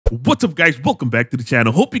What's up, guys? Welcome back to the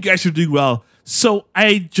channel. Hope you guys are doing well. So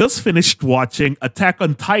I just finished watching Attack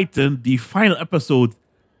on Titan, the final episode,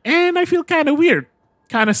 and I feel kind of weird,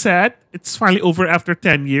 kind of sad. It's finally over after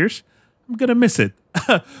 10 years. I'm gonna miss it.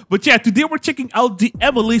 But yeah, today we're checking out the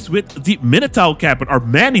Emily's with the Manitou Cabin or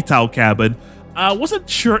Manitou Cabin. I wasn't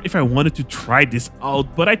sure if I wanted to try this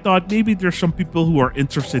out, but I thought maybe there's some people who are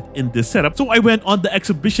interested in this setup. So I went on the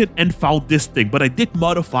exhibition and found this thing, but I did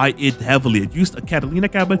modify it heavily. I used a Catalina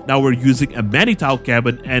cabin. Now we're using a Manitou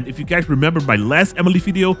cabin. And if you guys remember my last Emily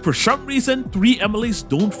video, for some reason, 3 Emilys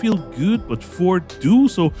don't feel good, but 4 do.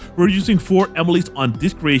 So we're using 4 Emilys on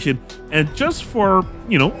this creation. And just for,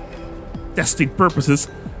 testing purposes,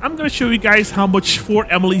 I'm going to show you guys how much 4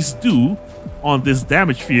 Emilys do on this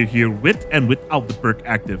damage sphere here with and without the perk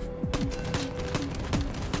active.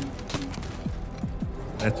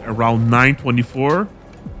 That's around 924.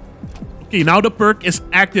 Okay, now the perk is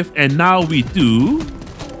active and now we do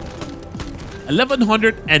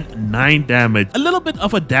 1109 damage. A little bit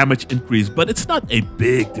of a damage increase, but it's not a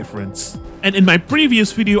big difference. And in my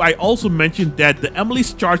previous video, I also mentioned that the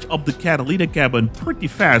Emily's charge up the Catalina cabin pretty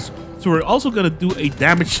fast. So we're also gonna do a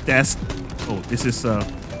damage test. Oh, this is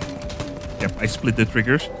yep, I split the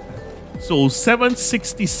triggers. So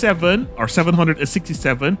 767 or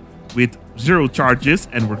 767 with 0 charges,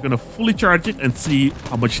 and we're gonna fully charge it and see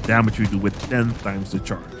how much damage we do with 10 times the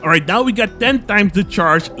charge. All right, now we got 10 times the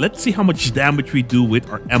charge. Let's see how much damage we do with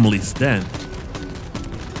our Emily's then.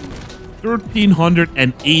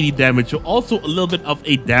 1380 damage, so also a little bit of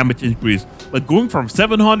a damage increase. But going from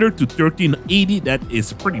 700 to 1380, that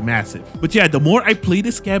is pretty massive. But yeah, the more I play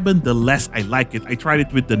this cabin, the less I like it. I tried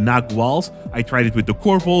it with the Naguals. I tried it with the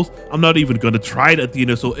Corvos. I'm not even going to try the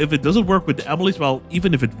Athena. So if it doesn't work with the Emily's, well,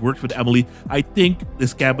 even if it works with Emily, I think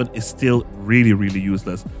this cabin is still really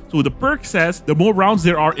useless. So the perk says the more rounds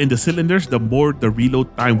there are in the cylinders, the more the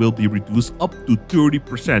reload time will be reduced up to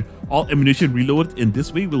 30%. All ammunition reloaded in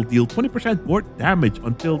this way will deal 20% more damage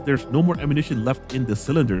until there's no more ammunition left in the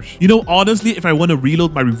cylinders. Honestly, if I want to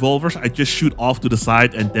reload my revolvers, I just shoot off to the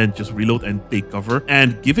side and then just reload and take cover.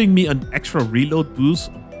 And giving me an extra reload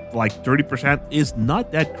boost like 30% is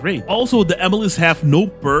not that great. Also, the Emily's have no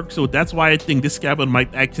perk, so that's why I think this cabin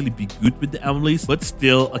might actually be good with the Emily's. But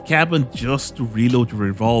still, a cabin just to reload your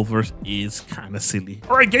revolvers is kind of silly.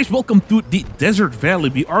 All right, guys, welcome to the Desert Valley.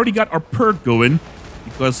 We already got our perk going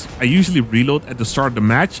because I usually reload at the start of the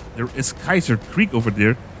match. There is Kaiser Creek over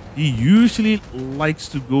there. He usually likes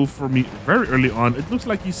to go for me very early on. It looks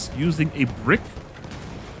like he's using a brick,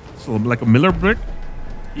 so like a Miller brick.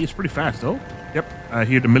 He's pretty fast though. Yep, I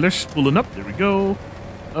hear the Millers pulling up. There we go.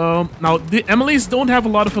 Now the Emily's don't have a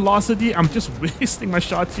lot of velocity. I'm just wasting my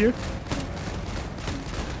shots here.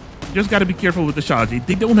 Just got to be careful with the shots.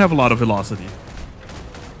 They don't have a lot of velocity.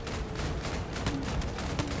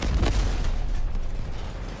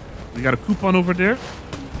 We got a coupon over there.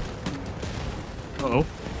 Uh-oh.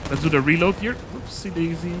 Let's do the reload here. Oopsie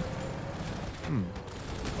daisy.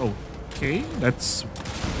 Okay, that's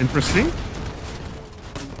interesting.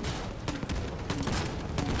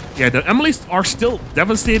 Yeah, the Emily's are still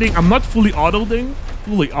devastating. I'm not fully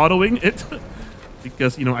autoing it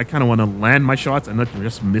because, I kind of want to land my shots and not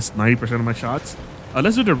just miss 90% of my shots.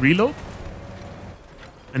 Let's do the reload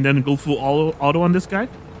and then go full auto on this guy.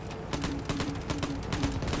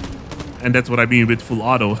 And that's what I mean with full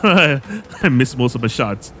auto. I missed most of my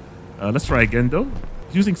shots. Let's try again, though.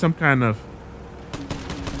 Using some kind of...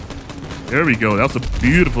 There we go. That was a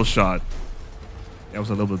beautiful shot. That was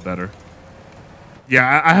a little bit better.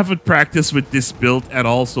 Yeah, I haven't practiced with this build at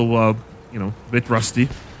all, so, a bit rusty.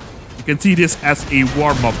 You can see this as a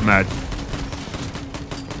warm-up match.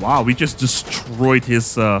 Wow, we just destroyed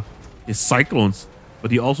his Cyclones. But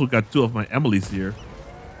he also got 2 of my Emily's here.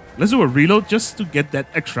 Let's do a reload just to get that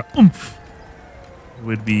extra oomph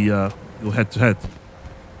with the go head-to-head.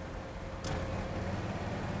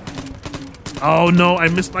 Oh, no, I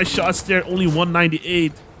missed my shots there. Only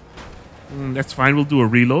 198. That's fine. We'll do a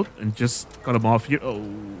reload and just cut him off here. Oh,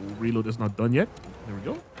 reload is not done yet. There we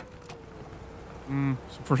go.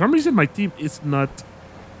 So for some reason, my team is not...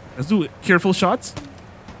 Let's do careful shots.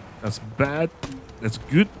 That's bad. That's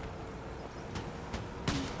good.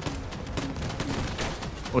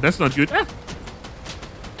 Oh, that's not good. Ah.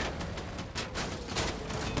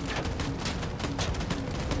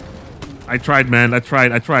 I tried, man. I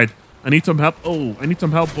tried. I need some help. Oh, I need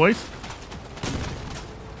some help, boys.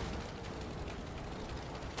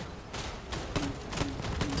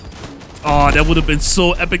 Oh, that would have been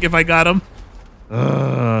so epic if I got him.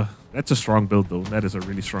 That's a strong build, though. That is a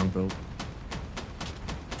really strong build.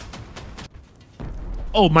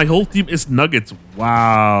 Oh, my whole team is Nuggets.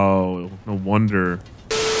 Wow. No wonder.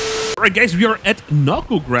 Alright guys, we are at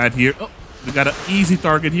Nagual here. Oh, we got an easy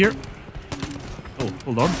target here. Oh,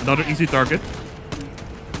 hold on. Another easy target.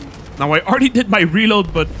 Now I already did my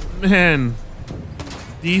reload, but man,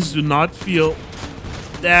 these do not feel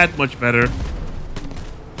that much better.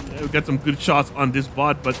 Yeah, we got some good shots on this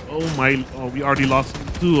bot, but oh my, oh, we already lost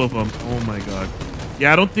 2 of them. Oh my god.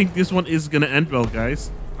 Yeah, I don't think this one is gonna end well, guys.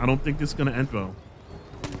 I don't think this is gonna end well.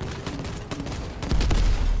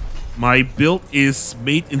 My build is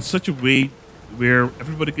made in such a way where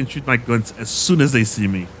everybody can shoot my guns as soon as they see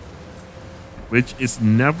me, which is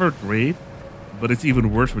never great, but it's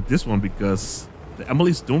even worse with this one because the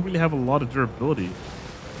Emilys don't really have a lot of durability.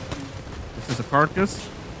 This is a carcass.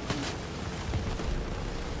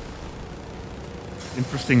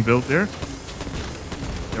 Interesting build there.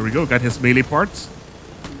 There we go, got his melee parts.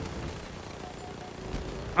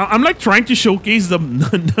 I'm like trying to showcase the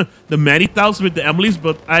the Manitous with the Emilys,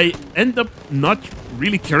 but I end up not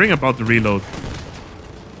really caring about the reload.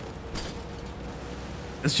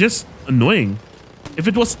 It's just annoying. If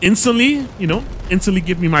it was instantly, you know, instantly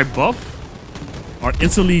give me my buff, or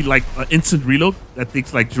instantly like instant reload that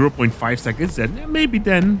takes like 0.5 seconds, then maybe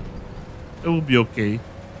then it will be okay.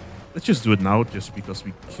 Let's just do it now, just because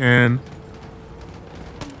we can.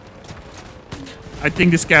 I think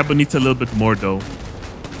this cabin needs a little bit more though.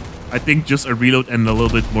 I think just a reload and a little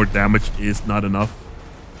bit more damage is not enough.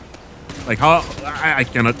 Like how I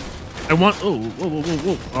cannot. I want. Oh, whoa, whoa, whoa,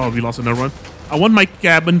 whoa! Oh, we lost another one. I want my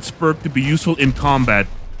cabin's perk to be useful in combat.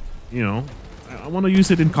 You know, I want to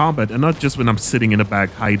use it in combat and not just when I'm sitting in the back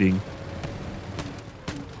hiding.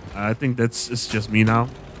 I think it's just me now.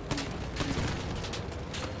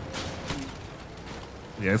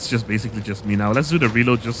 Yeah, it's just basically just me now. Let's do the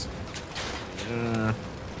reload. Just yeah,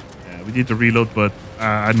 we need to reload, but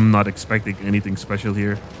I'm not expecting anything special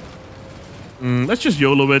here. Let's just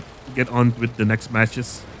YOLO it. Get on with the next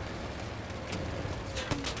matches.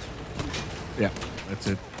 Yeah, that's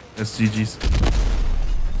it. That's GG's.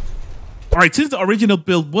 Alright, since the original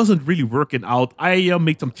build wasn't really working out, I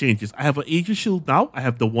made some changes. I have an Aegis shield now. I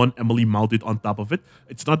have the one Emily mounted on top of it.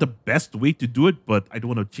 It's not the best way to do it, but I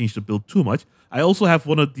don't want to change the build too much. I also have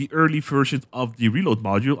one of the early versions of the reload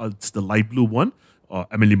module. It's the light blue one.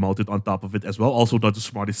 Emily mounted on top of it as well. Also not the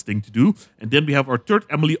smartest thing to do. And then we have our third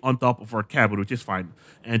Emily on top of our cabin, which is fine.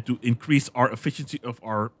 And to increase our efficiency of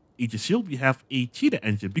our Aegis shield, we have a cheetah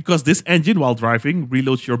engine, because this engine, while driving,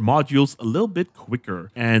 reloads your modules a little bit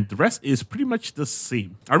quicker, and the rest is pretty much the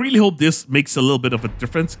same. I really hope this makes a little bit of a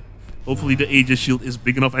difference. Hopefully the Aegis shield is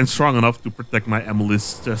big enough and strong enough to protect my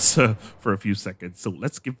Emilys just for a few seconds. So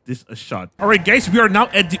let's give this a shot. All right, guys, we are now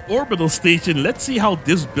at the orbital station. Let's see how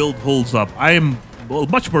this build holds up. I am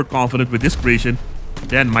much more confident with this creation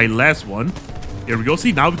than my last one. Here we go.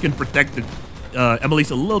 See, now we can protect the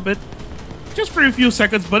Emilys a little bit. Just for a few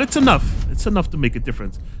seconds, but it's enough. It's enough to make a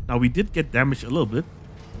difference. Now, we did get damaged a little bit.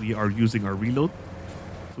 We are using our reload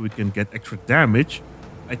so we can get extra damage.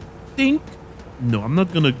 I think... No, I'm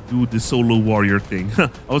not going to do the solo warrior thing. I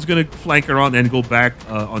was going to flank around and go back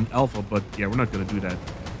on Alpha, but yeah, we're not going to do that.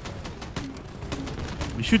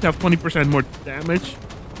 We should have 20% more damage.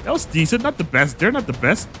 That was decent. Not the best. They're not the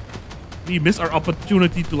best. We missed our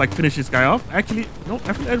opportunity to like finish this guy off. Actually, no,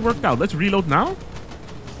 I think that worked out. Let's reload now.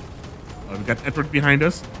 We got Edward behind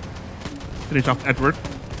us. Finish off Edward.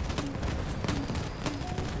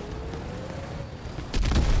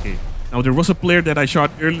 Okay. Now there was a player that I shot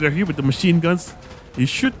earlier here with the machine guns. He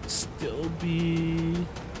should still be...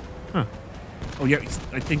 Huh. Oh yeah,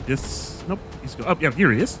 I think this... Nope. He's go up. Yeah,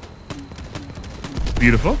 here he is.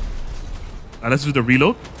 Beautiful. Let's do the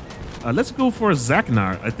reload. Let's go for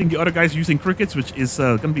Zagnar. I think the other guy's using crickets, which is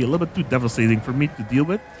going to be a little bit too devastating for me to deal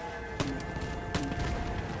with.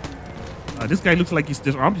 This guy looks like he's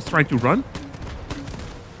disarmed. He's trying to run.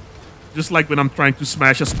 Just like when I'm trying to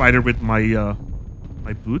smash a spider with my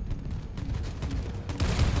my boot.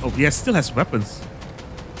 Oh, he still has weapons.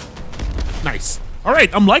 Nice. All right,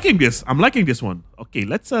 I'm liking this. I'm liking this one. Okay,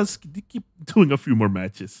 let's keep doing a few more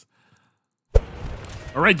matches.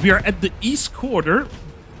 All right, we are at the east quarter.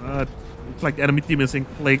 Looks like the enemy team is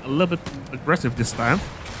playing a little bit aggressive this time.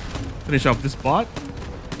 Finish off this bot.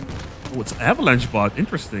 Oh, it's avalanche bot.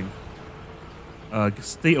 Interesting.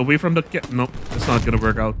 Stay away from the Nope, that's not gonna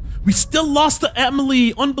work out. We still lost to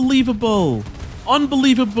Emily. Unbelievable.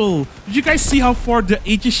 Unbelievable. Did you guys see how far the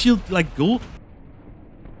Aegis shield like go?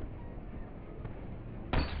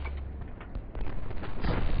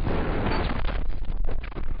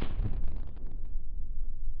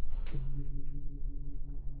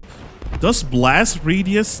 Does blast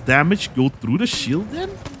radius damage go through the shield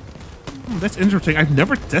then? That's interesting. I've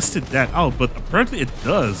never tested that out, but apparently it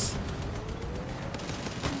does.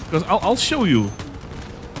 Because I'll show you.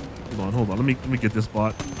 Hold on. Let me get this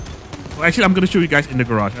bot. Well, actually, I'm gonna show you guys in the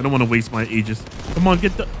garage. I don't want to waste my ages. Come on,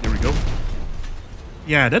 get the. There we go.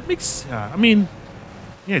 Yeah, that makes. I mean,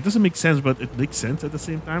 yeah, it doesn't make sense, but it makes sense at the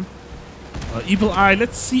same time. Evil Eye.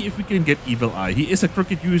 Let's see if we can get Evil Eye. He is a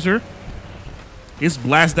crooked user. His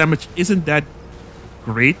blast damage isn't that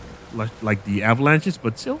great, like the avalanches,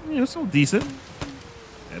 but still, still decent.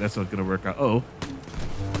 Yeah, that's not gonna work out. Uh-oh.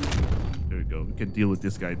 There we go. We can deal with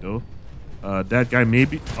this guy though. That guy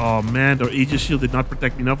maybe. Oh man, our Aegis shield did not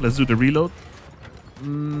protect me enough. Let's do the reload.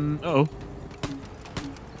 Uh-oh.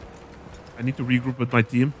 I need to regroup with my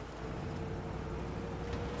team.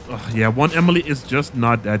 Yeah, one Emily is just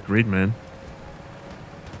not that great, man.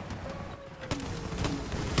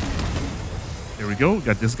 There we go.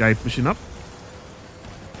 Got this guy pushing up.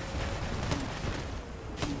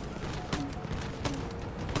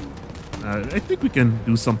 I think we can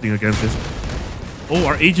do something against this. Oh,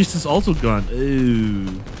 our Aegis is also gone. Ooh.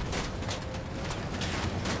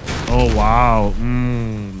 Oh, wow.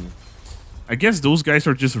 I guess those guys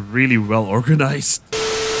are just really well organized.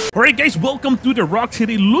 Alright guys, welcome to the Rock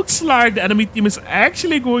City. Looks like the enemy team is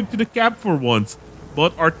actually going to the cap for once.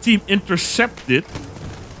 But our team intercepted.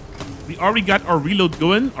 We already got our reload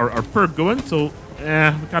going, our perk going. So, we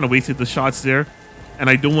kind of wasted the shots there. And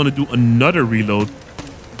I don't want to do another reload,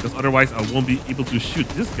 because otherwise I won't be able to shoot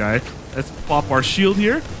this guy. Let's pop our shield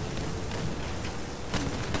here.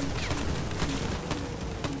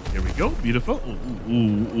 There we go. Beautiful.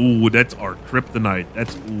 Ooh, that's our kryptonite.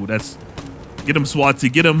 That's... Get him,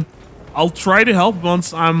 Swatsy. Get him. I'll try to help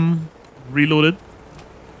once I'm reloaded.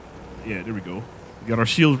 Yeah, there we go. We got our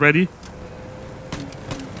shield ready.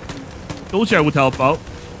 Told you I would help out.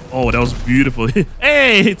 Oh, that was beautiful.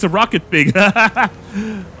 Hey, it's a rocket pig. Oh,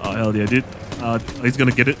 hell yeah, dude. He's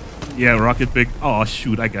gonna get it. Yeah, rocket pig. Oh,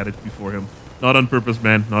 shoot. I got it before him. Not on purpose,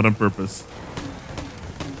 man. Not on purpose.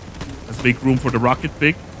 Let's make room for the rocket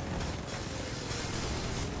pig.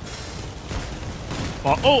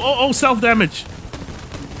 Oh, self-damage.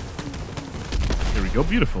 There we go.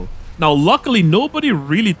 Beautiful. Now, luckily, nobody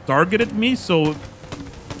really targeted me, so...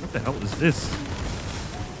 What the hell is this?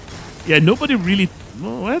 Yeah, nobody really...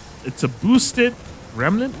 Oh, what? It's a boosted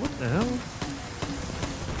remnant? What the hell?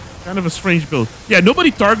 Kind of a strange build. Yeah, nobody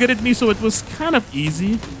targeted me, so it was kind of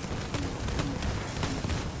easy.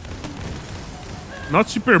 Not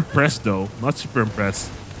super impressed, though. Not super impressed.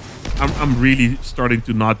 I'm really starting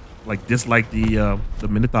to not... dislike the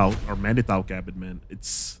Manitou Cabin, man.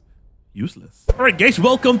 It's useless. All right, guys,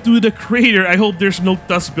 welcome to the crater. I hope there's no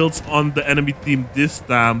tusk builds on the enemy team this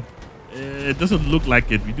time. It doesn't look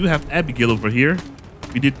like it. We do have Abigail over here.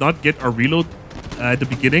 We did not get our reload at the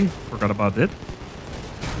beginning. Forgot about it.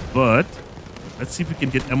 But let's see if we can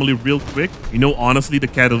get Emily real quick. Honestly, the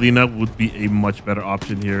Catalina would be a much better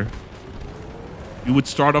option here. You would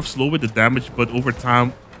start off slow with the damage, but over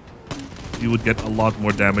time, you would get a lot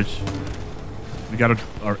more damage. We got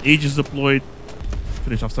our Aegis deployed.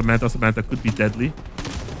 Finish off Samantha. Samantha could be deadly.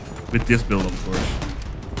 With this build, of course.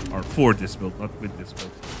 Or for this build, not with this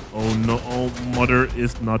build. Oh no, oh, Mother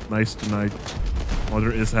is not nice tonight.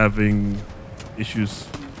 Mother is having issues.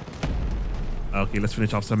 Okay, let's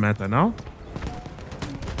finish off Samantha now.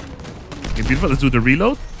 Okay, beautiful. Let's do the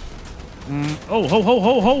reload. Oh,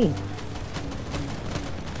 ho.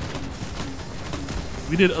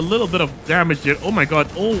 We did a little bit of damage there. Oh my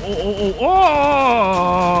god.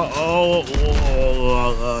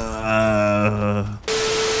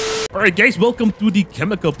 Alright guys, welcome to the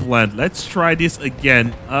chemical plant. Let's try this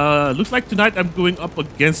again. Looks like tonight I'm going up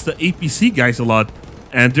against the APC guys a lot.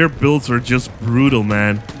 And their builds are just brutal,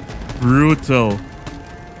 man. Brutal.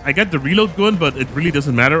 I got the reload going, but it really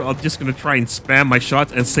doesn't matter. I'm just gonna try and spam my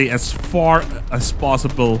shots and stay as far as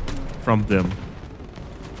possible from them.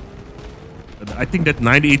 I think that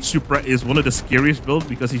 98 Supra is one of the scariest builds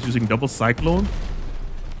because he's using double cyclone.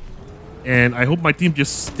 And I hope my team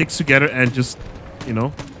just sticks together and just,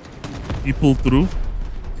 we pull through.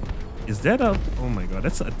 Is that a... Oh my god,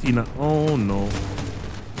 that's Athena. Oh no.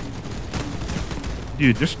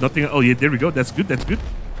 Dude, there's nothing... Oh yeah, there we go. That's good, that's good.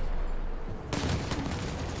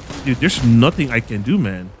 Dude, there's nothing I can do,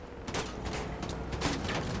 man.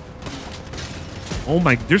 Oh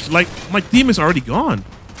my... There's like... My team is already gone.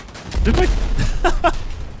 There's like...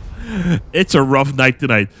 It's a rough night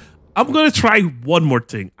tonight. I'm gonna try one more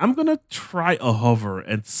thing. I'm gonna try a hover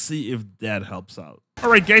and see if that helps out. All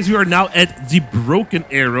right, guys, we are now at the broken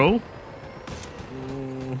arrow.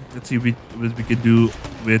 Let's see what we can do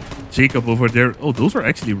with Jacob over there. Oh, those are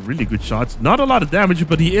actually really good shots. Not a lot of damage,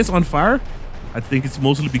 but he is on fire. I think it's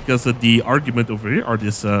mostly because of the argument over here, or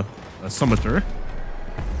this summoner.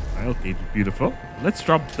 Okay, beautiful. Let's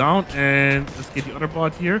drop down and let's get the other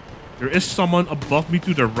bot here. There is someone above me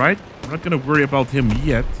to the right. I'm not going to worry about him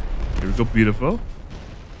yet. Here we go, beautiful.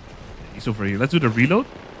 He's over here. Let's do the reload.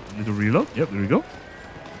 Little reload. Yep, there we go.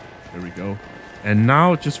 There we go. And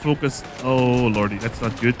now just focus. Oh, lordy, that's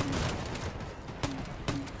not good.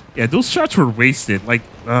 Yeah, those shots were wasted. Like,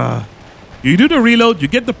 you do the reload, you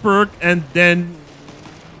get the perk, and then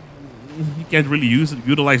you can't really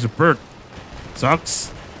utilize the perk.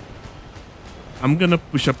 Sucks. I'm gonna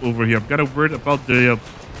push up over here. I've got a word about the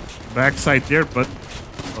backside there, but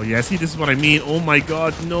oh yeah, see, this is what I mean. Oh my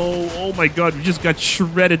god, no. Oh my god, we just got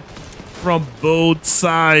shredded from both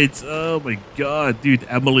sides. Oh my god, dude,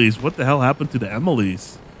 Emily's. What the hell happened to the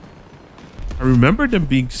Emily's? I remember them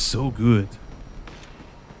being so good.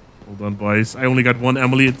 Hold on, boys. I only got one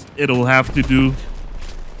Emily. It'll have to do.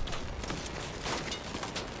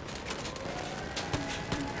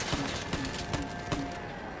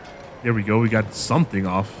 There we go. We got something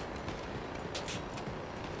off.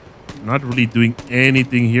 Not really doing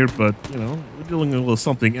anything here, but, you know, we're doing a little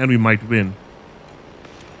something and we might win.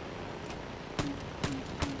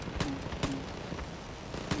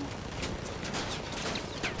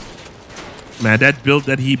 Man, that build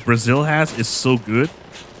that Brazil has is so good.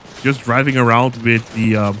 Just driving around with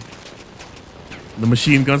the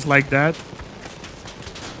machine guns like that.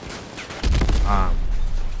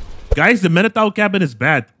 Guys, the Manitou Cabin is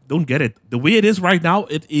bad. Don't get it. The way it is right now,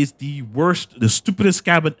 it is the worst, the stupidest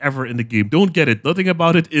cabin ever in the game. Don't get it. Nothing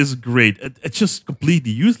about it is great. It's just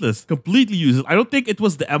completely useless. Completely useless. I don't think it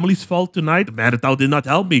was the Emily's fault tonight. The Manitou did not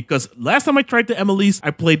help me because last time I tried the Emily's,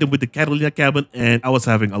 I played them with the Catalina Cabin and I was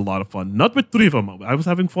having a lot of fun. Not with 3 of them. I was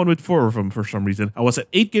having fun with 4 of them for some reason. I was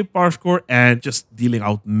at 8k power score and just dealing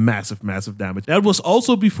out massive, massive damage. That was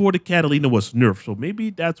also before the Catalina was nerfed. So maybe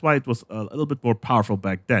that's why it was a little bit more powerful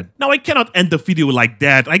back then. Now, I cannot end the video like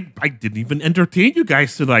that. I didn't even entertain you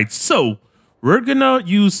guys tonight. So we're gonna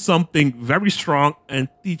use something very strong and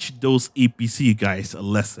teach those APC guys a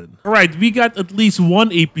lesson. All right, we got at least one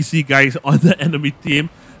APC guys on the enemy team.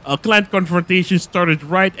 A clan confrontation started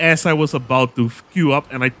right as I was about to queue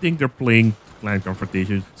up, and I think they're playing clan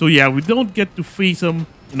confrontation. So yeah, we don't get to face them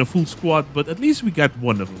in a full squad, but at least we got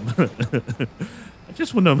one of them. I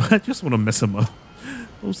just wanna mess them up.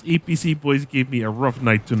 Those APC boys gave me a rough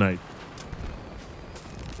night tonight.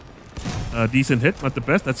 Decent hit, not the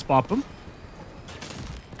best. Let's pop him.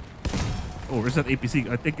 Oh, where's that APC?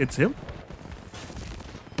 I think it's him.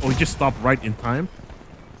 Oh, he just stopped right in time.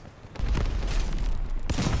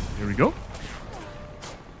 Here we go.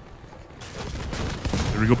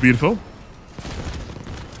 There we go, beautiful.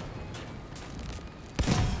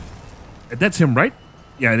 And that's him, right?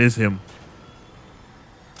 Yeah, it is him.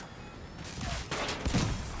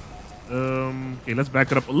 Okay, let's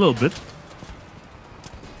back it up a little bit.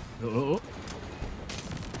 Oh,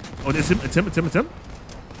 it's him, it's him, it's him, it's him.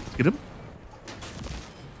 Let's get him.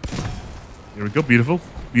 There we go, beautiful.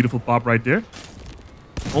 Beautiful pop right there.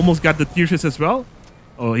 Almost got the tier shits as well.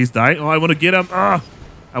 Oh, he's dying. Oh, I want to get him. Ah,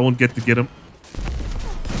 I won't get to get him.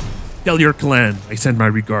 Tell your clan I send my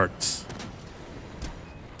regards.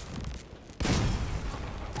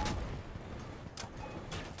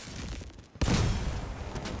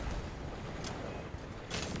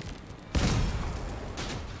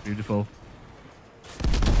 Beautiful.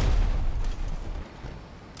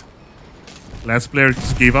 Last player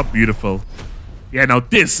just gave up. Beautiful. Yeah, now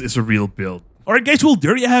this is a real build. Alright guys, well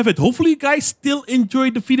there you have it. Hopefully you guys still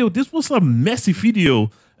enjoyed the video. This was a messy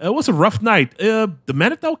video. It was a rough night. The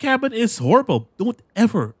Manitou Cabin is horrible. Don't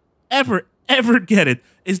ever get it.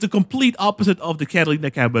 It's the complete opposite of the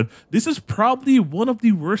Catalina Cabin. This is probably one of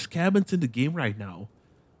the worst cabins in the game right now.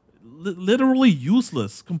 Literally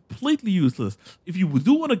useless, completely useless. If you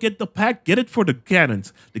do want to get the pack, get it for the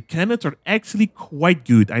cannons. The cannons are actually quite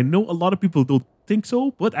good. I know a lot of people don't think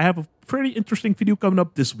so, but I have a pretty interesting video coming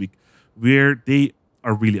up this week where they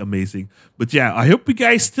are really amazing. But yeah, I hope you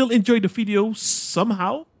guys still enjoyed the video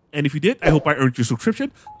somehow. And if you did, I hope I earned your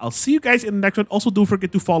subscription. I'll see you guys in the next one. Also, don't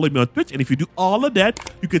forget to follow me on Twitch. And if you do all of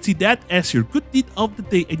that, you can see that as your good deed of the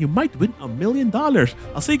day. And you might win $1 million.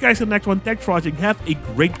 I'll see you guys in the next one. Thanks for watching. Have a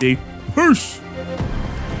great day. Peace.